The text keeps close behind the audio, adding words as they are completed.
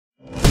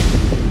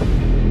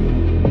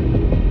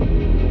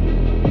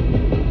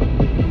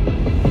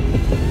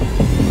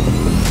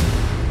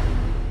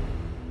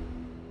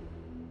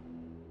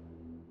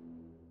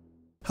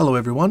Hello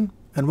everyone,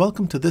 and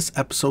welcome to this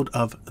episode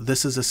of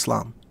This is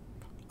Islam.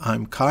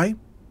 I'm Kai,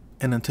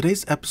 and in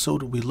today's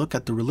episode we look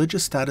at the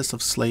religious status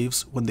of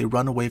slaves when they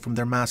run away from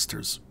their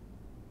masters.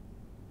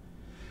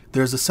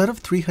 There is a set of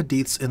 3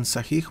 hadiths in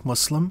Sahih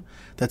Muslim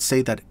that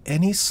say that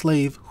any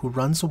slave who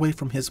runs away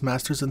from his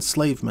master's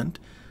enslavement,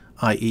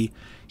 i.e.,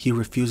 he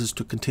refuses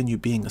to continue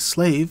being a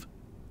slave,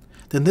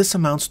 then this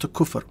amounts to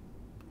kufr.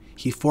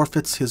 He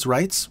forfeits his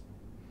rights,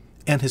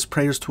 and his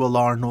prayers to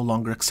Allah are no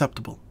longer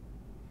acceptable.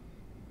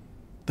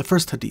 The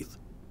first hadith,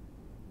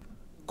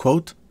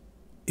 quote,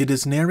 "It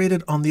is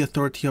narrated on the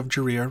authority of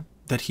Jarir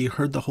that he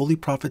heard the Holy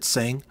Prophet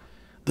saying,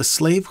 'The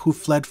slave who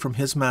fled from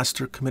his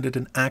master committed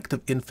an act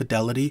of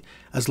infidelity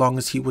as long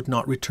as he would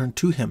not return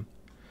to him.'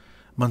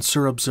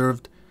 Mansur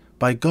observed,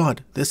 'By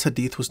God, this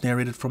hadith was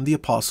narrated from the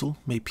Apostle,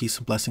 may peace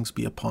and blessings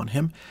be upon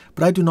him,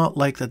 but I do not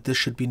like that this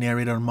should be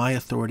narrated on my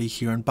authority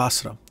here in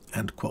Basra.'"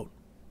 End quote.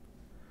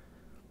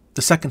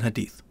 The second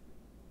hadith,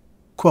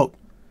 quote,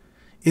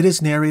 "It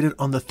is narrated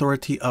on the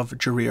authority of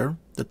Jarir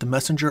that the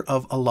Messenger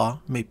of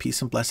Allah, may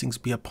peace and blessings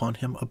be upon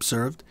him,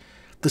 observed,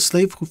 'The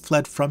slave who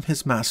fled from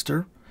his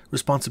master,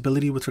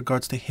 responsibility with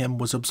regards to him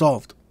was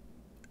absolved.'"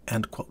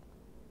 End quote.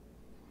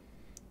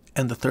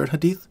 And the third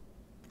hadith,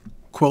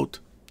 quote,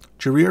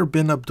 "Jarir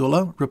bin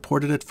Abdullah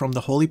reported it from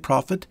the Holy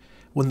Prophet,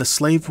 'When the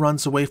slave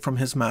runs away from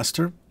his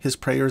master, his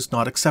prayer is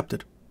not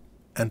accepted.'"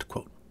 End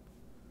quote.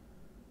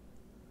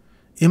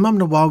 Imam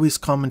Nawawi's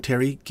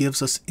commentary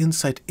gives us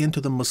insight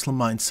into the Muslim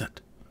mindset.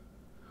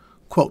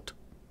 Quote,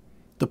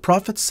 "The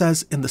Prophet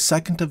says in the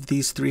second of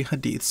these 3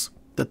 hadiths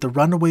that the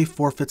runaway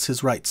forfeits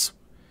his rights.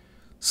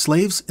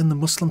 Slaves in the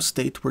Muslim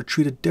state were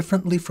treated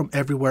differently from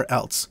everywhere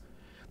else.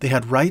 They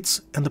had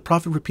rights, and the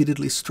Prophet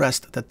repeatedly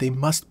stressed that they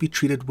must be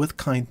treated with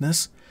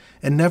kindness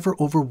and never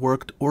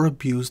overworked or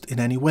abused in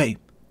any way.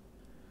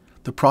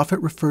 The Prophet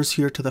refers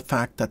here to the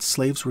fact that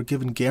slaves were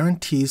given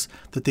guarantees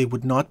that they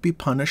would not be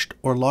punished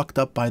or locked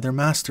up by their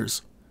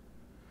masters.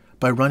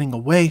 By running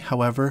away,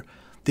 however,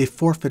 they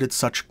forfeited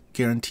such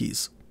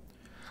guarantees.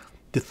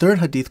 The third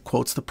hadith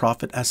quotes the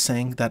Prophet as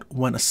saying that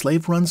when a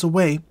slave runs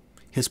away,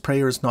 his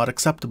prayer is not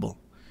acceptable.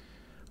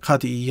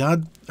 Qadi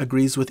Iyad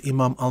agrees with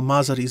Imam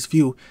al-Mazari's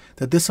view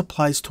that this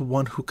applies to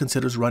one who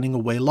considers running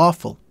away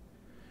lawful.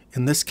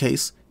 In this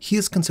case, he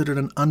is considered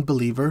an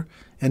unbeliever,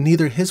 and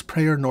neither his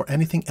prayer nor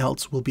anything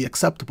else will be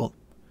acceptable.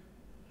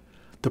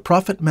 The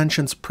Prophet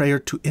mentions prayer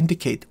to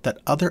indicate that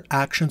other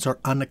actions are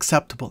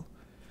unacceptable.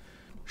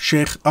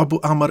 Sheikh Abu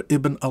Amr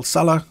ibn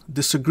al-Salah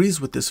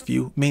disagrees with this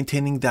view,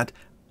 maintaining that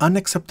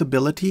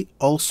unacceptability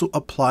also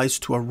applies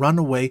to a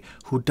runaway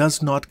who does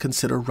not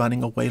consider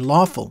running away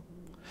lawful.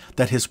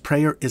 That his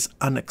prayer is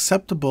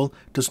unacceptable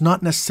does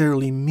not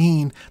necessarily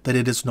mean that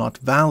it is not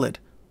valid.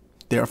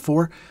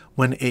 Therefore,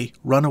 when a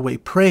runaway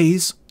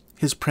prays,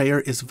 his prayer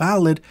is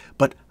valid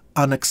but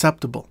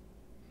unacceptable.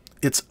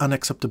 Its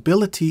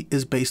unacceptability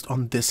is based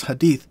on this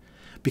hadith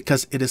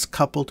because it is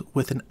coupled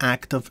with an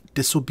act of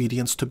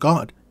disobedience to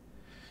God.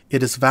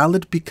 It is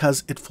valid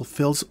because it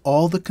fulfills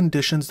all the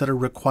conditions that are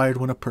required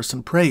when a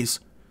person prays.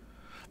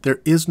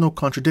 There is no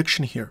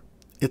contradiction here.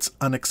 Its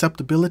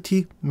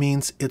unacceptability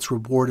means its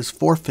reward is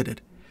forfeited,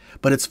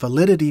 but its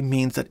validity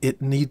means that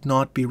it need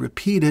not be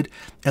repeated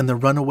and the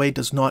runaway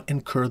does not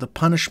incur the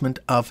punishment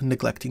of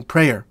neglecting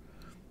prayer."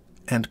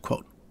 End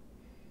quote.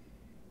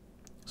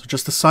 So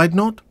just a side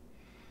note,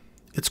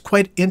 it's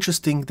quite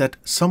interesting that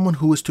someone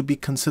who is to be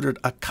considered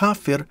a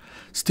kafir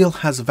still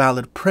has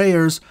valid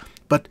prayers,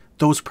 but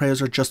those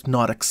prayers are just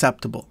not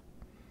acceptable.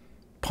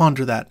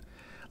 Ponder that.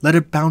 Let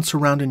it bounce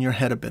around in your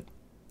head a bit.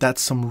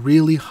 That's some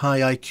really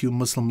high IQ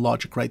Muslim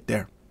logic right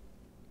there.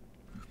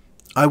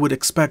 I would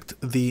expect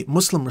the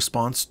Muslim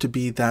response to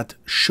be that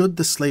should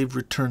the slave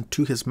return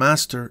to his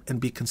master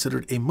and be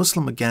considered a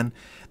Muslim again,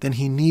 then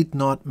he need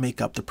not make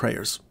up the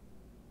prayers.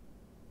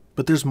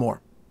 But there's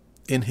more.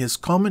 In his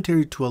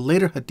commentary to a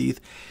later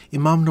hadith,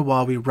 Imam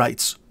Nawawi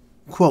writes,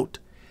 quote,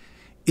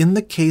 "In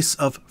the case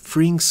of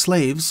freeing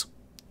slaves,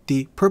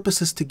 the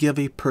purpose is to give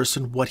a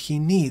person what he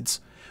needs,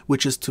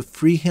 which is to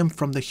free him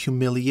from the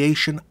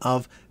humiliation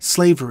of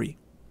slavery."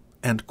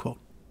 End quote.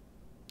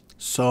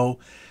 So,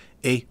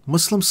 a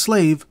Muslim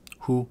slave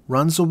who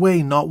runs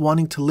away not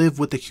wanting to live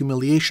with the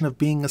humiliation of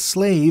being a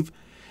slave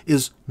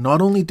is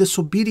not only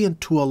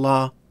disobedient to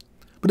Allah,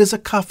 but is a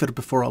kafir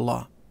before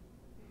Allah.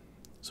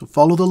 So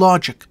follow the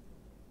logic.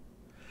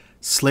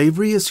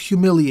 Slavery is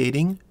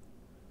humiliating.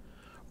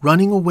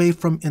 Running away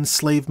from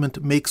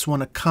enslavement makes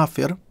one a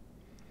kafir.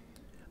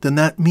 Then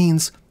that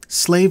means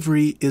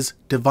slavery is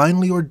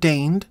divinely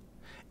ordained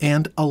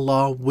and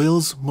Allah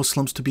wills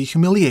Muslims to be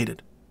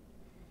humiliated.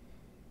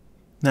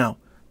 Now,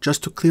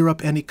 just to clear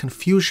up any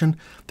confusion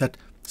that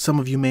some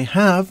of you may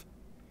have,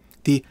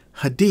 the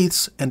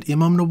hadiths and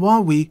Imam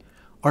Nawawi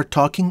are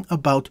talking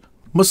about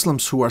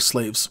Muslims who are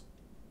slaves.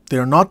 They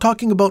are not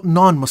talking about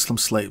non-Muslim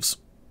slaves.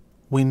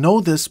 We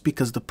know this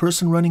because the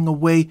person running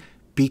away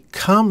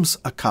becomes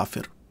a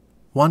kafir.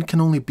 One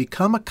can only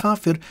become a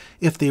kafir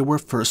if they were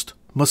first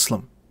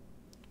Muslim.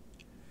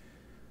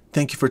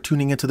 Thank you for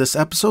tuning into this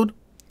episode.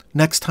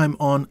 Next time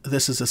on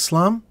This is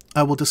Islam,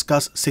 I will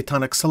discuss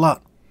Satanic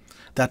Salat,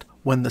 that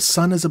when the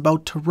sun is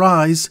about to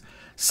rise,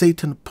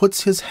 Satan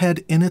puts his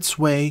head in its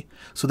way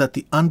so that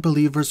the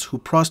unbelievers who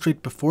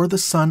prostrate before the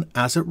sun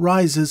as it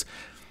rises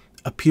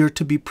appear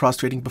to be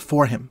prostrating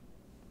before him.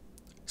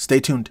 Stay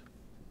tuned.